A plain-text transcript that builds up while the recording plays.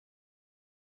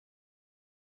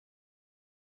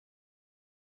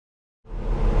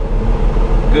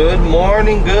Good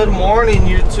morning,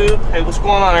 YouTube. Hey, what's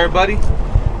going on, everybody?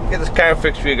 Get this camera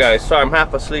fixed for you guys. Sorry, I'm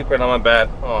half asleep right now, my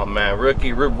bad. Oh man, rookie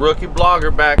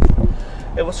blogger back.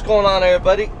 Hey, what's going on,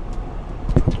 everybody?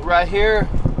 Right here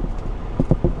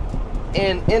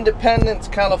in Independence,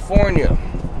 California.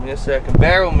 Give me a second.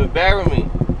 Bear with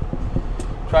me.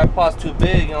 Tripod's too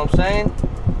big, you know what I'm saying?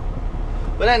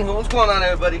 But anywho, what's going on,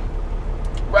 everybody?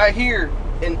 Right here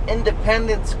in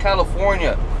Independence,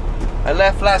 California. I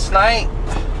left last night.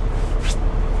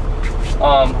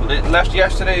 Left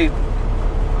yesterday,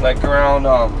 like around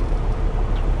I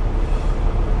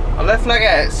left like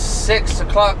at 6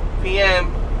 o'clock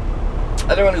p.m. I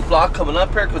didn't really vlog coming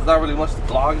up here because not really much to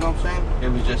vlog, you know what I'm saying? It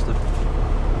was just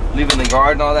leaving the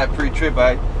yard and all that pre-trip.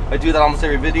 I do that almost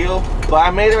every video. But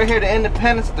I made it right here to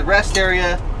Independence at the rest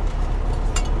area.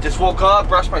 Just woke up,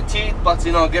 brushed my teeth, about to,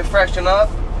 you know, get freshened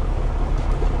up.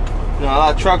 You know, a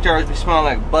lot of truck drivers be smelling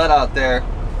like butt out there.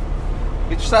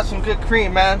 Get yourself some good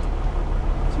cream, man.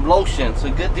 Some lotion,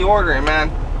 some good deodorant, man.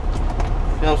 You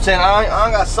know what I'm saying? I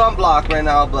don't got sunblock right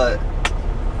now, but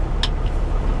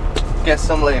get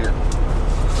some later.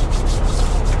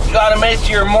 You gotta make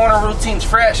your morning routines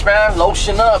fresh, man.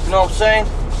 Lotion up, you know what I'm saying?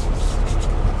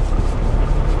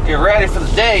 Get ready for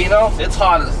the day, you know? It's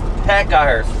hot as heck out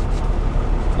here.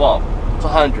 Well, it's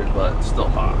 100, but it's still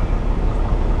hot.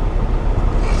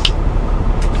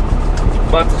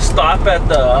 About to stop at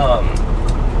the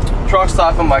truck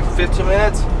stop in like 15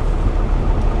 minutes.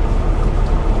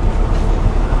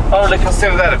 I don't really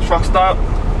consider that a truck stop.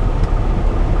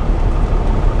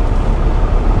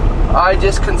 I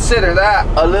just consider that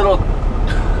a little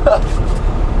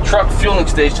truck fueling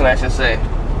station, I should say.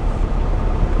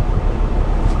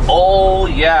 Oh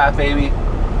yeah, baby.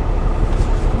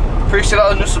 Appreciate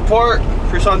all the new support.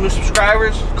 Appreciate all the new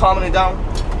subscribers. Commenting down.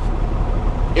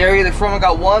 Area they're from, I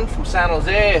got one from San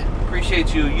Jose.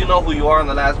 Appreciate you. You know who you are in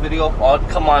the last video. Oh,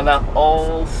 come on now.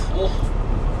 Oh,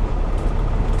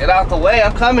 get out the way.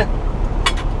 I'm coming.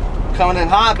 Coming in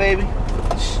hot, baby.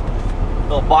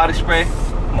 Little body spray.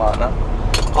 Come on now.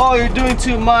 Oh, you're doing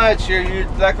too much. You're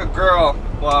like a girl.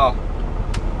 Wow.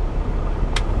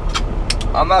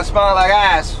 I'm not smelling like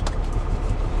ass.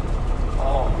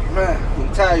 Oh man, I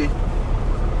can tell you.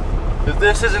 If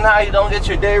this isn't how you don't get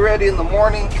your day ready in the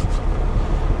morning,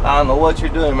 I don't know what you're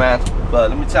doing, man. But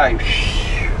let me tell you.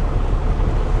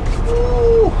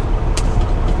 Woo.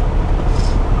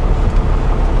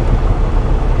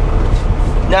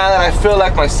 Now that I feel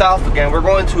like myself again, we're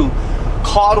going to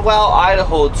Caldwell,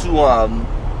 Idaho to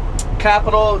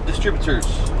Capital Distributors.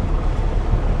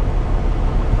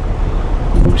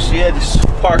 See, I just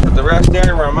parked at the rest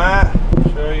area where I'm at.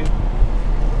 Show you.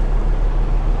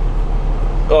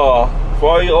 Oh, for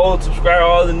all you old subscribers,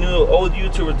 all the new old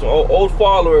YouTubers, old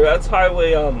followers, that's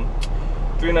Highway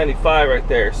 395 right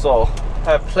there. So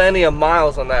I have plenty of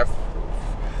miles on that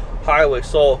highway.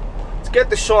 So let's get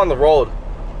the show on the road.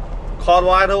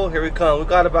 Caldwell, Idaho, here we come. We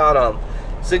got about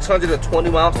 620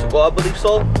 miles to go, I believe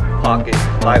so. Pocket,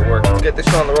 light work. Let's get this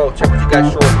show on the road. Check with you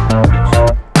guys short.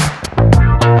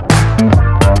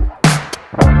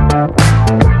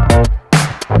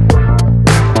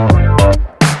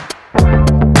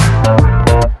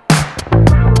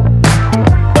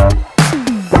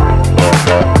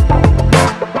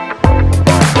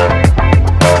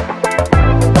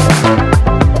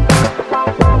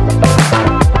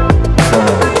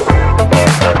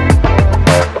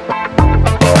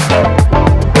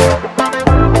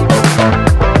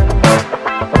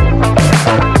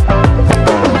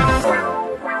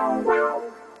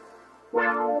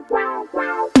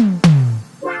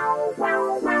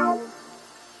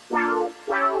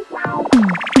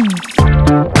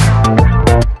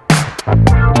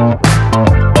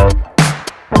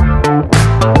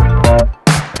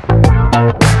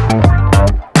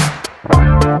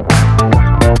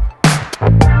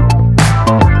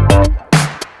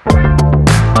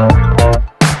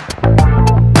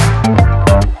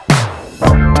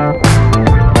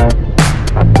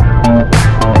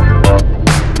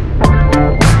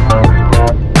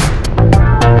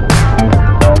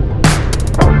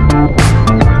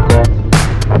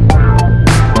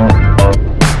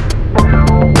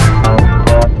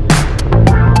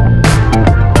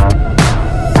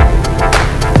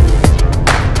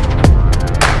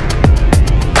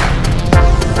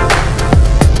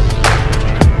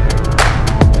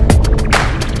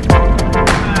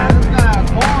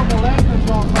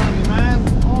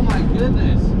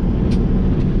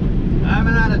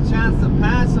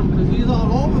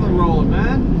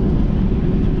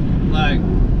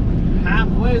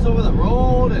 Over the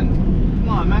road and come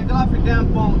on, man, get off your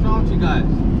damn phones, don't you guys?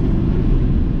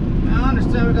 Man,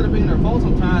 understand we gotta be in our fault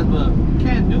sometimes, but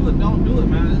can't do it, don't do it,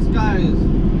 man. This guy is,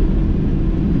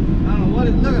 I don't know what,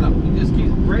 look at him. He just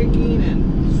keeps braking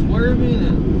and swerving,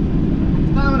 and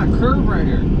it's not even a curve right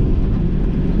here.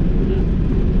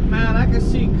 Man, I can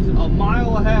see a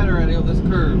mile ahead already of this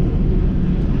curve.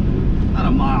 Not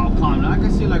a mile, calm down. I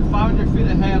can see like 500 feet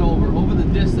ahead over the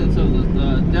distance of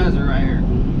the desert right here.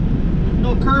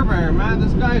 No curve right here, man.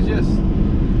 This guy's just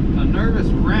a nervous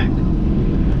wreck.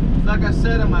 Like I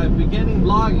said in my beginning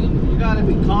vlogging, you gotta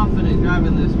be confident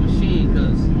driving this machine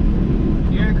because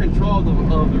you're in control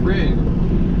of the rig.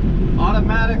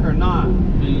 Automatic or not,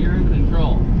 you're in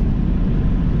control.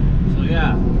 So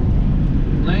yeah,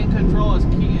 lane control is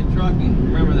key in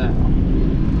trucking. Remember that.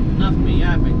 Enough of me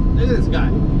yapping. Look at this guy.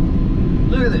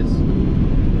 Look at this.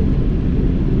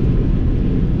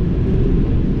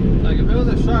 Like if it was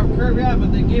a sharp curve, yeah,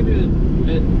 but they give you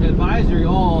an advisory,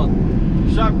 oh,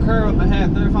 sharp curve up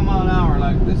ahead, 35 miles an hour.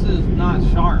 Like, this is not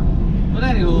sharp. But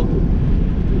anywho,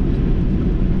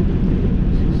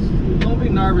 don't be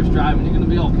nervous driving. You're gonna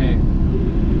be okay.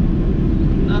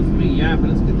 Enough of me yapping.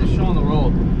 Let's get this show on the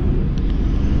road.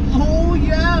 Oh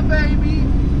yeah, baby.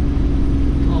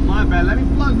 Oh my bad. Let me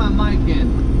plug my mic in.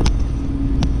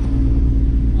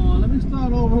 Oh, let me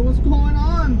start over. What's going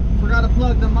on? Forgot to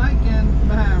plug the mic in.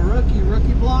 Man, rookie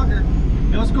vlogger.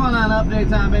 Hey, what's going on? Update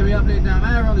time, baby. Update time.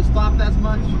 I haven't really stopped as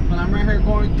much, but I'm right here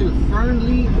going through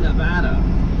Fernley, Nevada.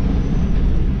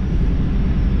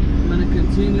 I'm going to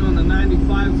continue on the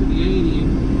 95 to the 80.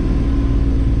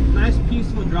 Nice,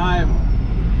 peaceful drive.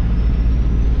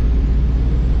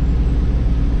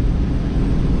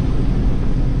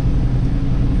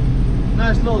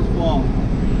 Nice little spot.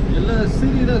 The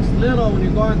city looks little when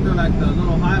you're going through like the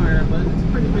little highway, but it's a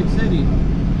pretty big city.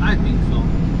 I think so.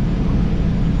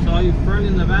 So all you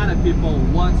Fernley, Nevada people,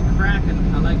 what's cracking?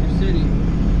 I like your city.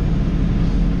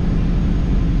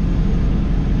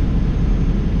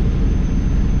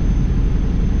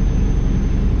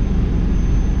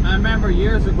 I remember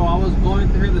years ago I was going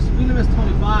through here, the speed limit's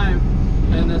 25,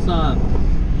 and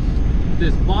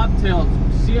this bobtail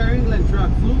Sierra England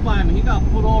truck flew by me. He got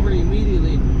pulled over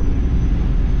immediately.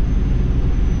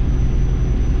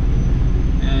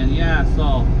 And yeah,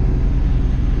 so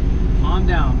calm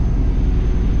down.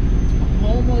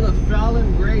 Home of the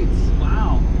Fallon Greats.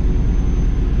 Wow.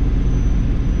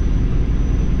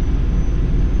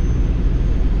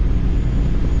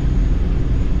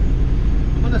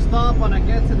 I'm gonna stop when I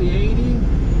get to the 80.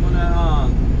 I'm gonna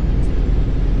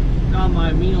got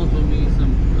my meals with me,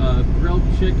 some grilled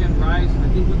chicken, rice, I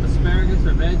think with asparagus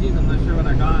or veggies. I'm not sure what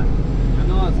I got. I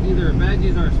know it's either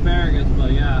veggies or asparagus,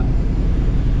 but yeah.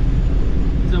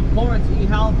 It's important to eat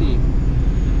healthy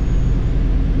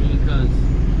because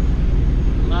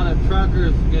a lot of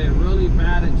truckers get really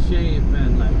bad in shape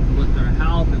and like with their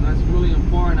health, and that's really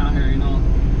important out here, you know.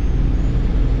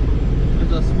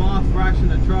 There's a small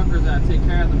fraction of truckers that take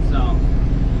care of themselves.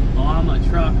 Oh, I'm a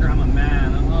trucker, I'm a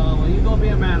man. Oh, well, you go be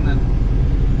a man then.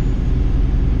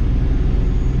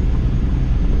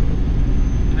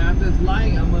 At this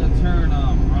light, I'm gonna turn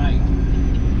right.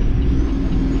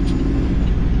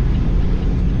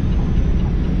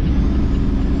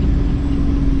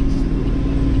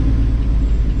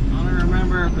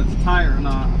 If it's tight or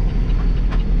not.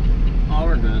 Oh,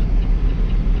 we're good.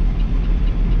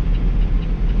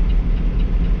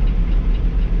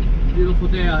 Beautiful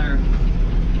day out here.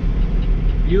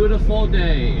 Beautiful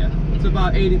day. It's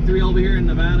about 83 over here in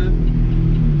Nevada.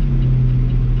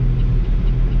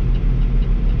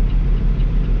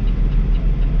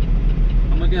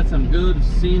 I'm gonna get some good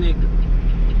scenic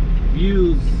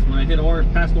views when I hit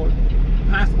past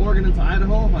Oregon into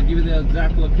Idaho. I'll give you the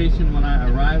exact location when I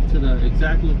arrive to the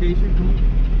exact location. Come on.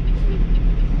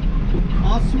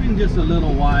 I'll swing just a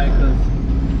little wide because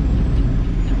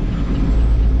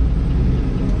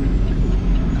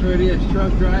courteous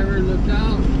truck driver, look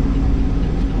out.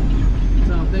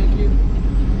 So thank you.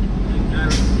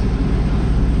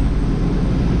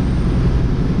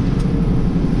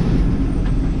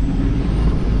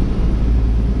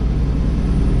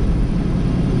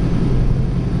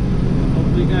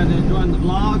 You guys enjoying the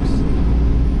vlogs.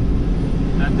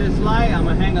 At this light, I'm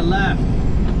gonna hang a left,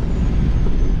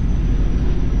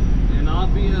 and I'll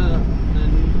be the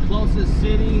closest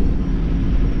city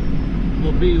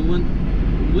will be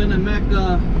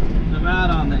Winnemucca,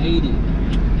 Nevada on the 80.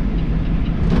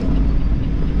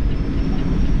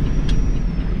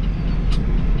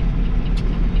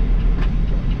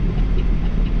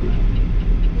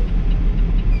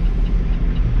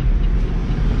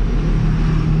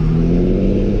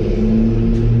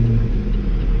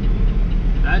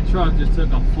 Truck just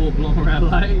took a full-blown red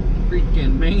light.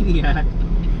 Freaking maniac.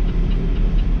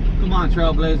 Come on,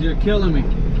 Trailblazer, you're killing me. It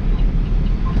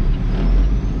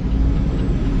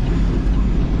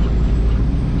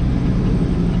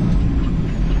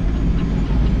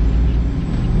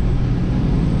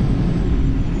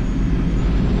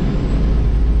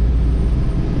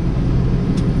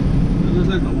looks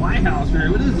like the White House right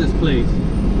here. What is this place?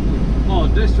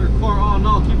 Oh, District Court. Oh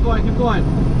no, keep going, keep going.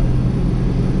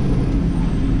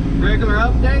 Regular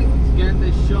update. Let's get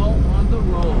this show on the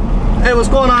road. Hey, what's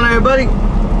going on, everybody?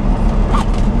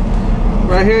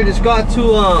 Right here, just got to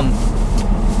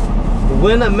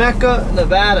Winnemucca,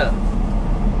 Nevada.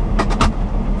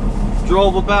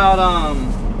 Drove about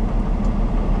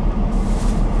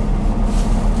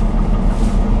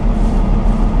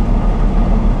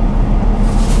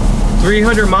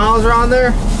 300 miles around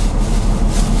there.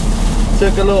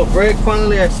 Took a little break.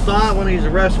 Finally, I stopped. Want to use the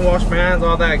restroom, wash my hands,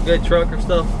 all that good trucker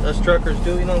stuff us truckers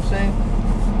do. You know what I'm saying?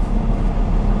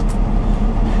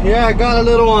 Yeah, I got a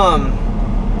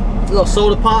little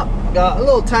soda pop. Got a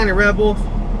little tiny Red Bull.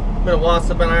 Been a while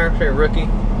since I've been Irish, a rookie.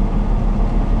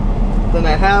 Then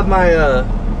I have my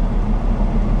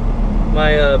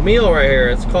meal right here.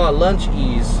 It's called Lunch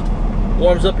Ease.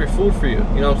 Warms up your food for you.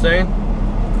 You know what I'm saying?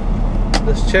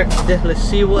 Let's check. Let's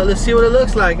see what it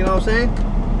looks like. You know what I'm saying?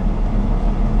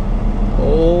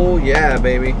 Oh yeah,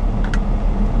 baby.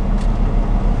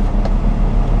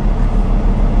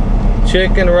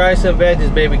 Chicken, rice, and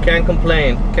veggies, baby. Can't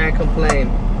complain. Can't complain.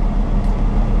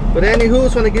 But anywho,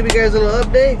 just want to give you guys a little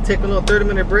update. Take a little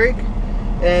 30-minute break,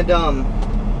 and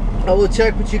I will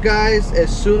check with you guys as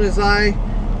soon as I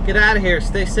get out of here.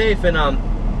 Stay safe, and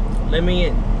let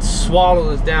me swallow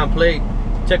this down plate.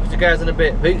 Check with you guys in a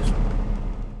bit. Peace.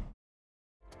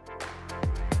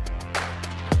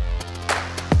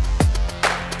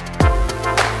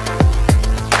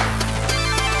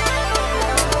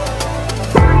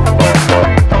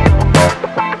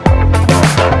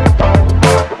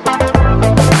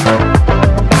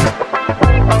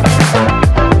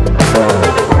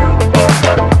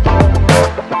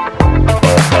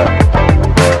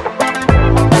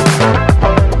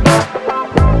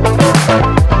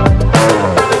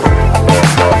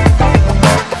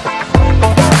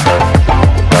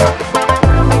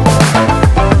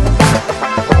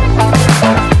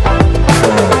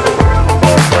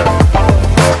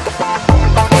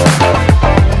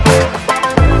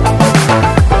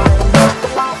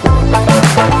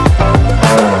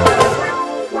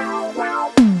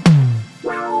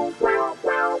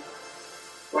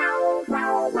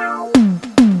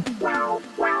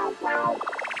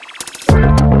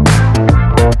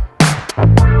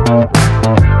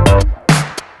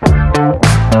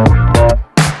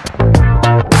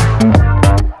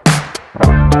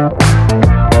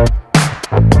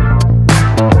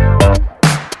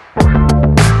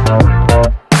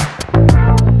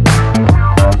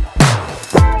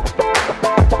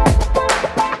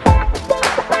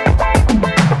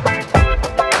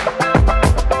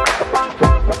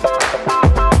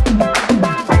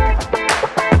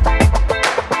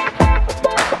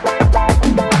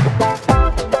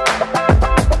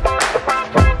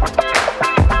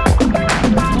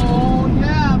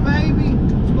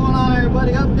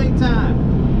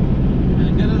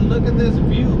 Look at this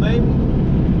view, baby.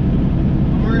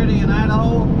 I'm already in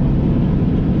Idaho.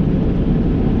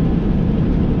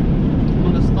 I'm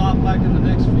gonna stop like in the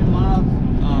next few miles.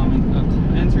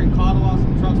 Entering Caldwell,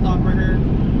 some truck stop right here.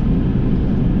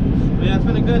 But yeah, it's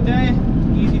been a good day.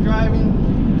 Easy driving.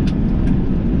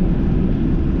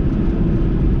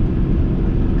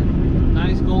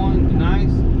 Nice going,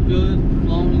 nice, good,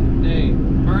 flowing day.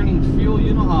 Burning fuel,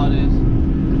 you know how it is.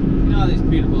 You know how these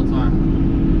Peterbilts are.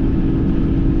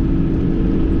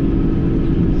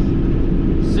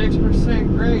 6%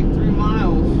 grade, 3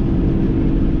 miles.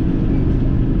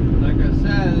 Like I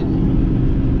said,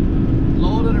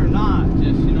 loaded or not,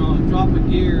 just, you know, drop a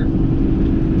gear.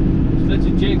 Just let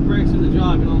your Jake brakes in the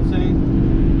job, you know what I'm saying?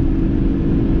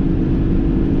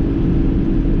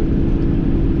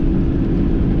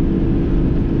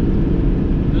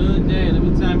 Good day. Let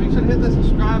me tell you, make sure to hit that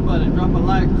subscribe button, drop a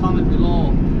like, comment below.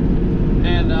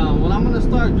 And what I'm going to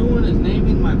start doing is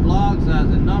naming my vlogs as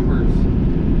in numbers.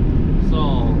 So,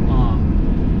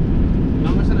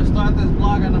 I'm just going to start this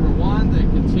vlog at number 1, then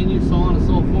continue so on and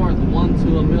so forth, 1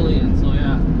 to a million. So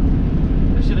yeah,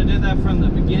 I should have did that from the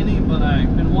beginning, but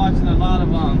I've been watching a lot of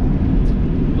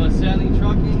selling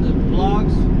trucking, the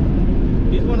vlogs.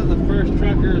 He's one of the first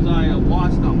truckers I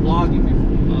watched on vlogging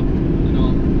before, you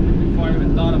know, before I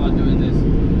even thought about doing this.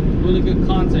 Really good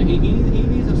content. He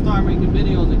needs to start making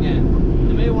videos again.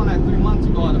 They made one like 3 months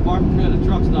ago at a barbecue at a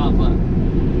truck stop, but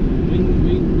we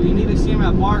need to see him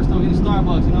at bars though, in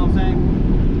Starbucks, you know what I'm saying?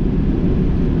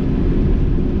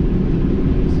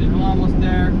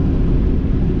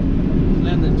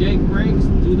 Jake brakes,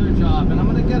 do their job. And I'm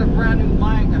gonna get a brand new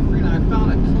mic. I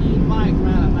found a clean mic,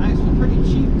 man, a nice one, pretty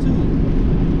cheap too.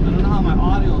 I don't know how my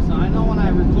audio sounds. I know when I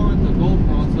record with the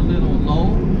GoPro, it's a little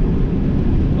low.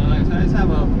 But like I said, I just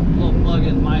have a little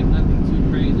plug-in mic, nothing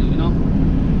too crazy, you know.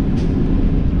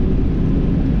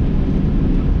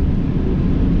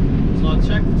 So I'll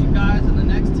check with you guys in the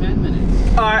next 10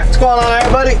 minutes. All right, what's going on,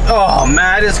 everybody? Oh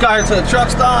man, I just got into the truck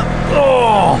stop.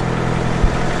 Oh.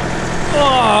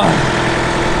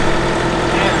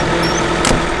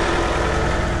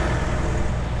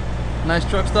 Nice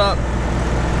truck stop.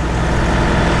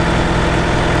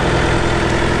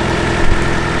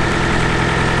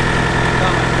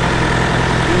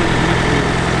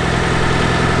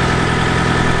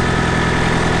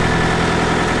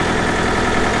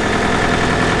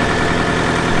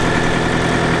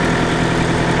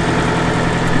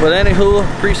 But anywho,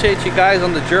 appreciate you guys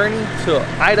on the journey to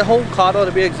Idaho, Caldwell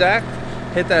to be exact.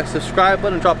 Hit that subscribe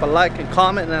button, drop a like and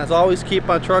comment, and as always, keep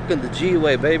on trucking the G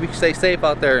way, baby. Stay safe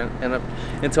out there, and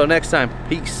until next time,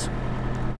 peace.